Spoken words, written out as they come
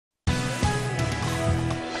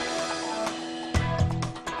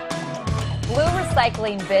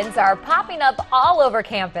Recycling bins are popping up all over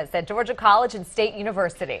campus at Georgia College and State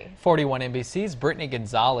University. 41 NBC's Brittany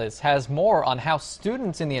Gonzalez has more on how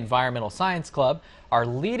students in the Environmental Science Club are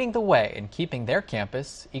leading the way in keeping their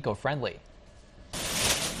campus eco-friendly.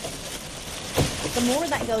 The more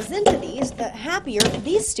that goes into these, the happier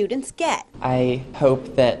these students get. I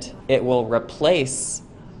hope that it will replace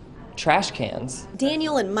trash cans.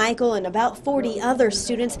 Daniel and Michael and about 40 other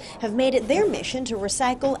students have made it their mission to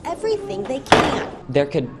recycle everything they can. There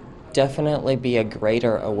could definitely be a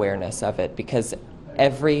greater awareness of it because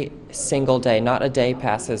every single day, not a day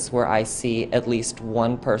passes where I see at least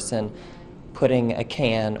one person putting a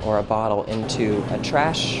can or a bottle into a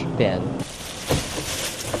trash bin.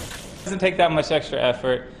 It doesn't take that much extra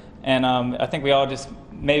effort, and I think we all just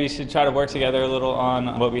maybe should try to work together a little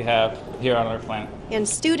on what we have here on our planet. And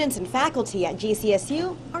students and faculty at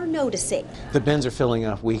GCSU are noticing. The bins are filling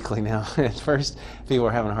up weekly now. At first, people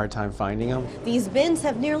were having a hard time finding them. These bins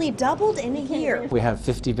have nearly doubled in a year. We have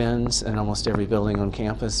 50 bins in almost every building on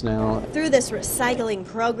campus now. Through this recycling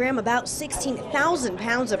program, about 16,000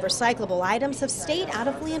 pounds of recyclable items have stayed out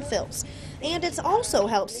of landfills. And it's also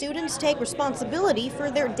helped students take responsibility for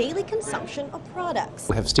their daily consumption of products.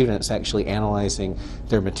 We have students actually analyzing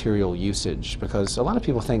their material usage because a lot of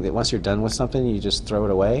people think that once you're done with something, you just throw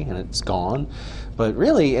it away and it's gone. But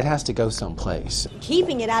really, it has to go someplace.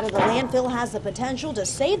 Keeping it out of the landfill has the potential to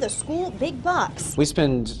save the school big bucks. We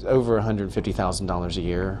spend over $150,000 a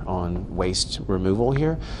year on waste removal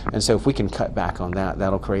here. And so if we can cut back on that,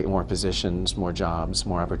 that'll create more positions, more jobs,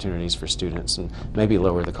 more opportunities for students, and maybe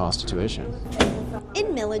lower the cost of tuition.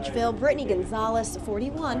 In Milledgeville, Brittany Gonzalez,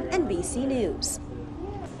 41 NBC News.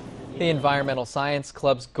 The Environmental Science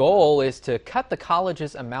Club's goal is to cut the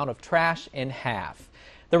college's amount of trash in half.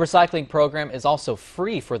 The recycling program is also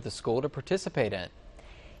free for the school to participate in.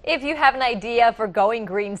 If you have an idea for going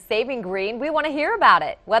green, saving green, we want to hear about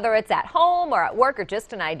it. Whether it's at home or at work or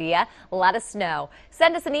just an idea, let us know.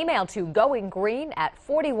 Send us an email to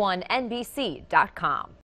goinggreen@41nbc.com.